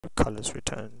Colors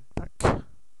return back.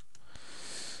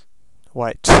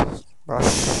 White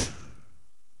brush.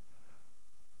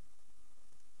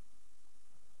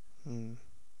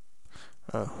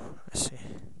 Oh, I see.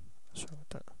 What's wrong with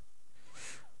that?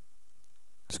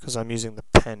 It's because I'm using the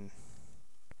pen.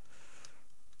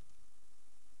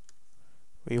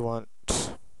 We want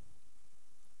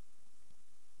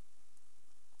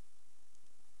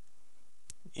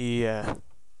yeah,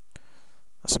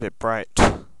 that's a bit bright.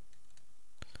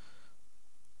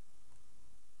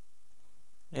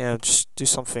 Yeah, just do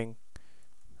something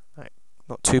like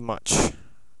not too much.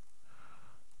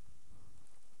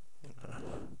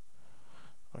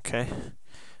 Okay,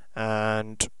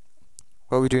 and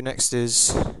what we do next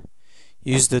is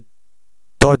use the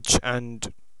dodge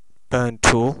and burn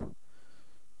tool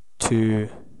to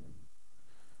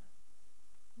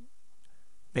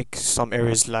make some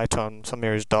areas lighter and some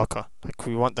areas darker. Like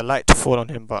we want the light to fall on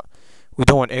him, but we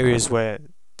don't want areas where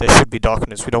there should be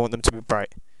darkness. We don't want them to be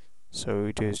bright. So what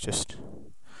we do is just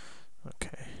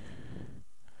okay.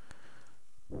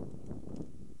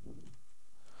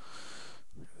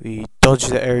 We dodge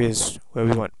the areas where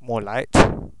we want more light,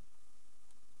 like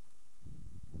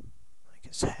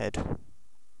his head,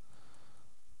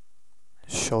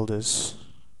 his shoulders,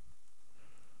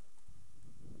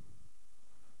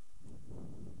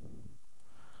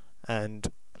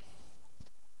 and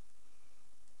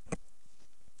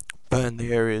burn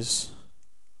the areas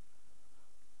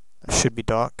that should be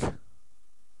dark.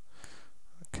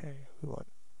 Okay, we want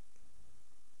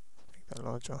make that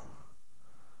larger.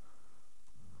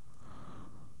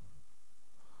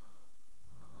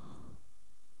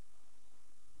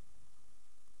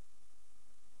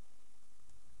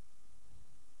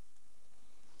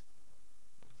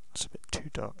 It's a bit too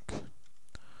dark.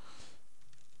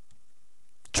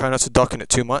 Try not to darken it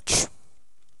too much.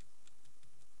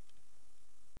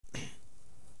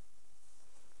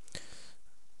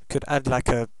 Could add like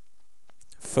a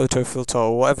photo filter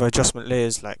or whatever adjustment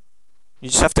layers. Like you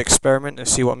just have to experiment and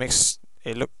see what makes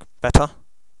it look better.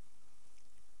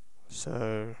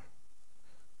 So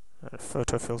a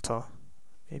photo filter,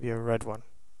 maybe a red one.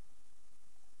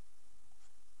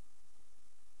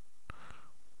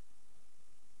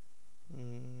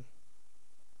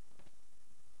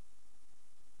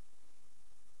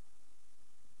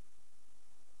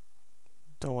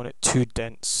 Don't want it too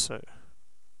dense, so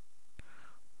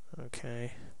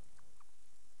okay.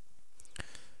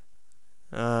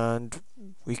 And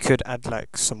we could add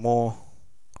like some more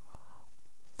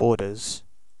borders,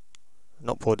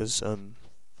 not borders,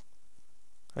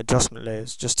 adjustment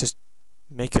layers, just to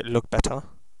make it look better.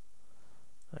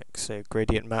 Like say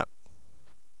gradient map.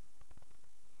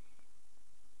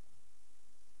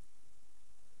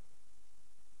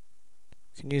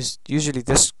 You can use, usually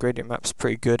this gradient map's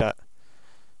pretty good at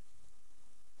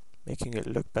making it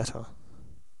look better.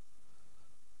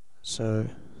 So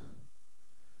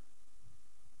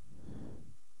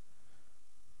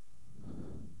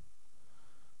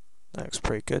that looks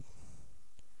pretty good.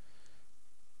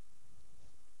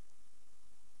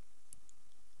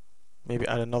 Maybe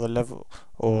add another level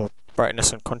or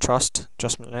brightness and contrast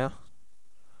adjustment layer.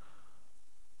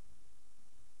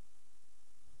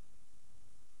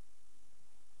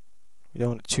 You don't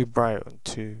want it too bright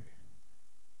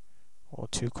or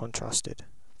too contrasted,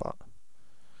 but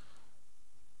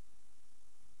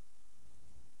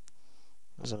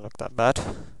doesn't look that bad.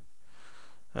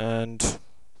 And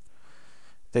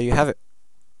there you have it.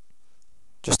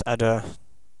 Just add a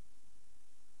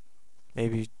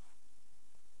maybe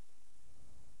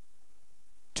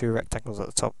 2 rectangles at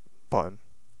the top, bottom.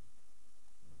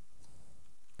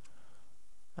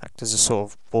 Act as a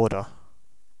sort of border.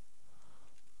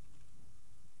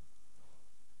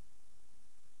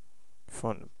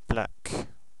 Font black,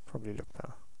 probably look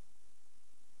better.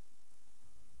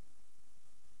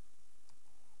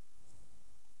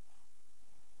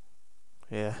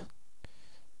 Yeah,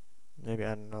 maybe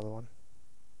add another one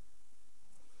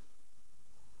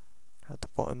at the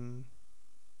bottom.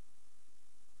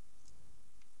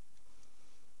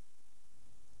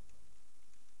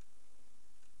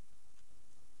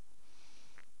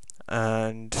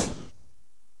 And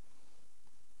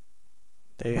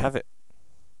there you have it.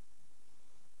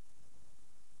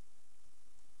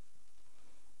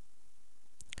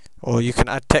 Or you can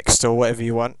add text or whatever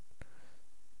you want.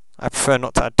 I prefer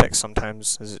not to add text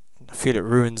sometimes, as I feel it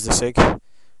ruins the sig.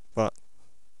 But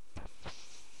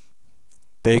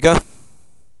there you go.